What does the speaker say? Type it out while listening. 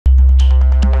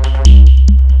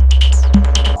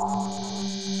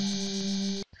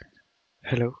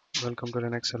Hello, welcome to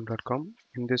linuxhelp.com.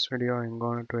 In this video, I'm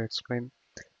going to explain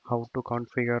how to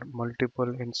configure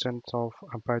multiple instances of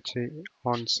Apache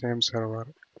on same server.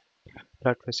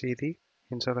 Let us see the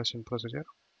installation procedure.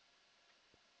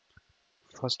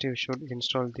 First, you should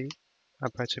install the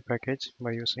Apache package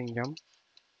by using yum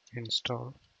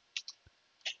install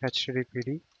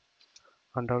httpd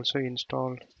and also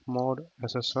install mod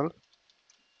ssl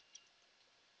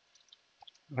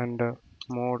and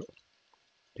mod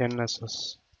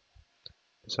nss.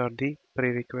 These are the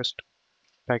prerequisite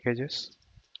packages.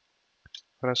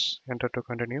 Press enter to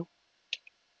continue.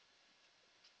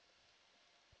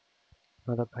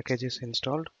 Now the package is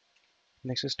installed.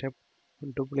 Next step,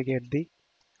 duplicate the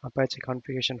Apache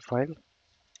configuration file.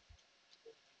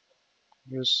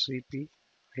 Use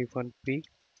cp-p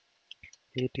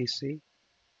etc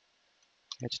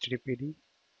httpd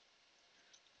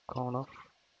conf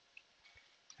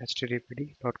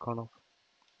httpd.conf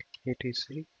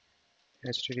etc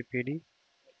httpd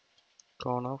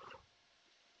conf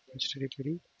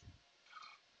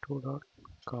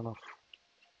httpd2.conf.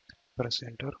 Press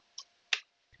enter.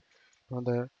 Now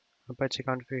the Apache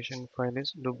configuration file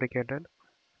is duplicated.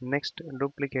 Next,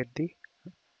 duplicate the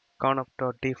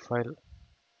conf.d file.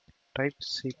 Type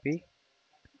cp-pr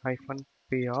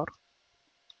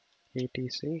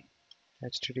etc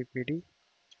httpd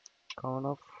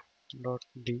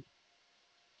conf.d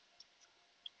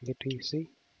etc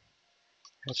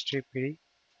httpd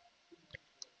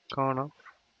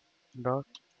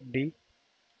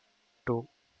conf.d2.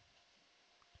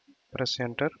 Press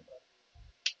enter.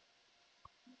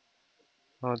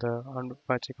 Now the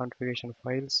Apache configuration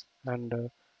files and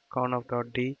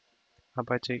conf.d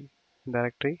Apache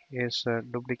directory is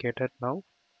duplicated now.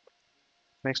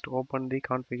 Next, open the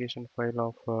configuration file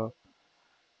of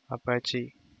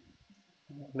Apache.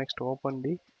 Next, open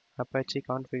the Apache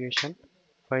configuration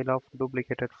file of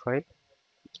duplicated file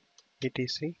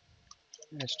etc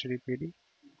httpd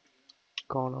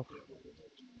conf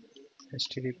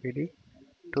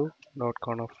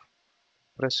httpd2.conf.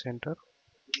 Press enter.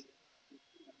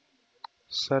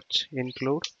 Search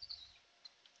include.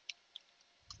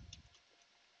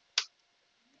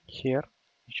 Here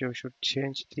you should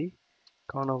change the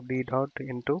conf.d dot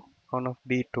into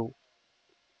conf.d2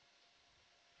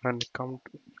 and come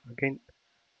to again.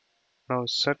 Now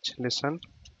search listen.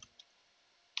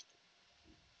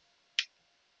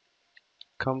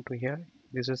 Come to here.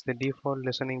 This is the default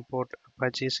listening port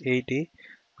Apache is 80.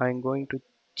 I am going to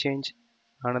change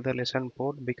another listen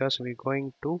port because we're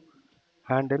going to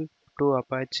handle two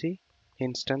Apache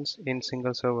instance in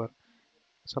single server.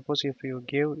 Suppose if you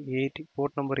give 80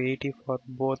 port number 80 for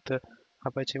both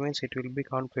Apache means it will be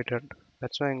conflicted.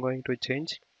 That's why I'm going to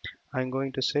change. I'm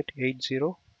going to set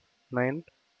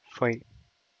 8095.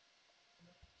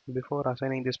 Before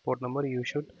assigning this port number, you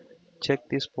should check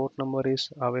this port number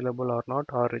is available or not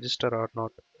or register or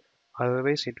not.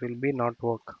 Otherwise it will be not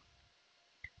work.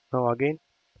 Now again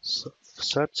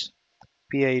search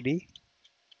PID,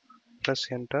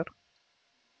 press enter.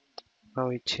 Now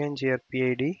we change here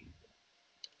PID,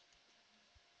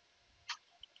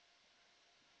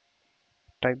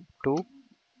 type 2.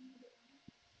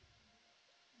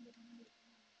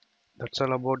 That's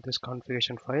all about this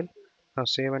configuration file. Now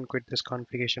save and quit this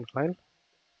configuration file.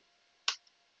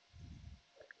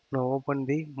 Now open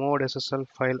the mod SSL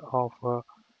file of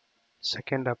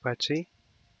second Apache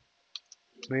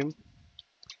vim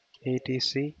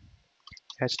etc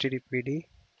httpd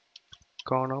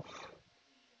conf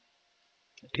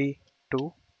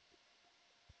d2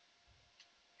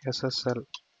 ssl.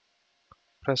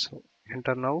 Press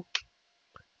enter now.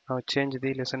 Now change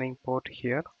the listening port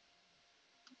here.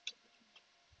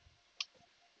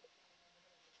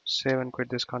 Save and quit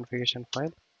this configuration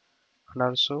file and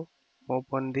also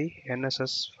open the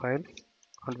NSS file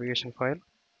configuration file.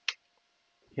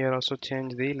 Here also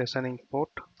change the listening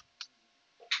port.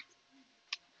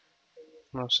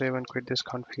 Now save and quit this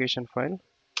configuration file.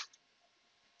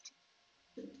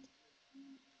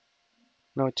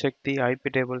 Now check the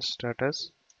IP table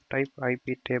status. Type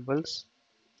IP tables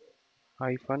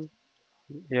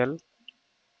 -l.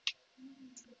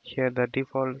 Here the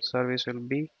default service will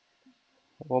be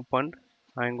opened.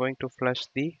 I am going to flush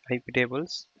the IP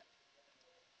tables.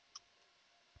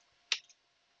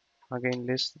 Again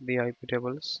list the IP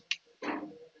tables.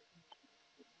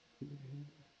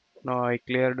 Now I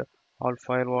cleared all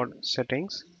firewall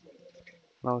settings.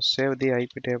 Now save the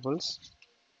IP tables.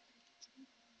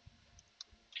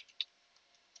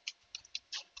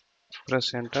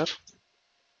 Press enter.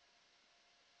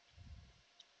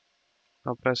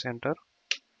 Now press enter.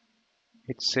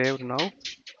 It's saved now.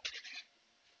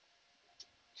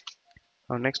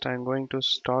 Now next I am going to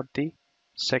start the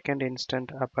second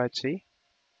instant Apache.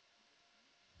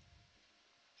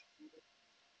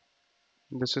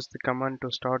 This is the command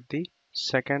to start the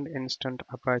second instant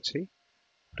Apache.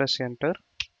 Press enter.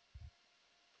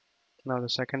 Now the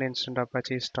second instant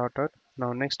Apache is started.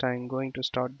 Now next I am going to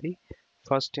start the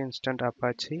first instant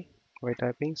Apache by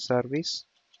typing service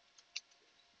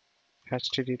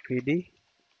httpd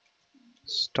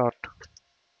start.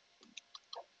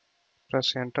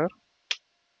 Press enter.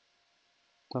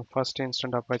 The first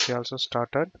instant Apache also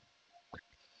started.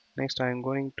 Next I am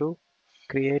going to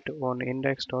create one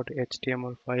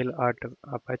index.html file at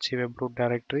Apache web root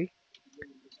directory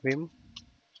vim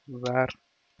var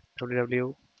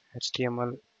www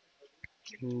html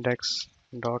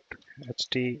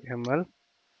index.html.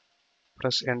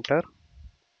 Press enter.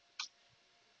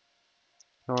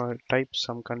 Now type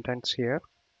some contents here.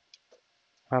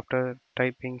 After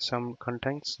typing some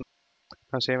contents,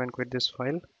 now save and quit this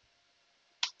file.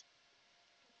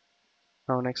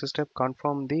 Now next step,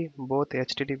 confirm the both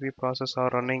HTTP process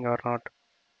are running or not.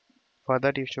 For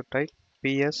that you should type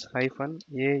ps-aux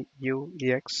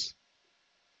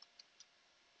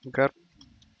grep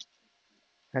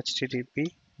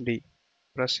httpd.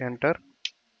 Press enter.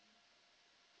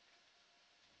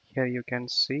 Here you can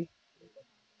see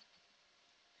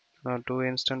two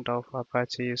instance of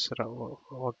Apache is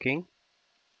working.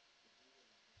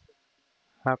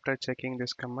 After checking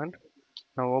this command,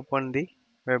 now open the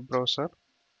web browser.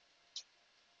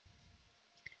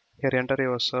 Here enter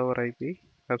your server IP,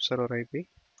 web server IP,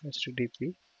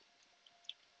 HTTP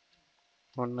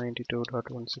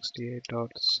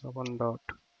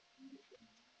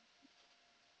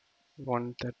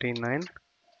 192.168.7.139.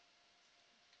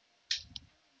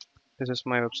 This is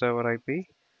my web server IP.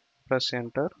 Press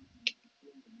enter.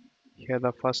 Here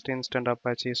the first instant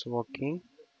Apache is working.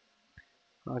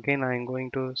 Again I am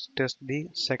going to test the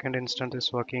second instance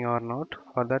is working or not.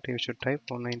 For that you should type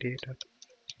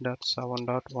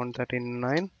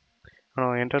 198.7.139.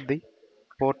 Now enter the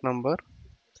port number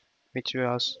which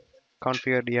was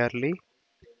configured early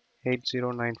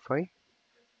 8095.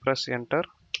 Press enter.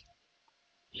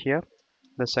 Here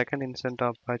the second instant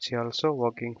Apache also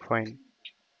working fine.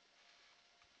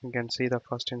 You can see the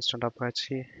first instant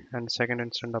Apache and second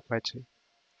instant Apache.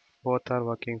 Both are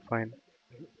working fine.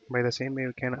 By the same way,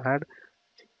 you can add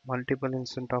multiple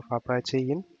instance of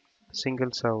Apache in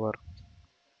single server.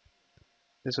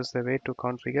 This is the way to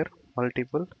configure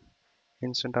multiple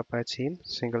instant Apache in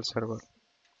single server.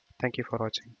 Thank you for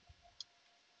watching.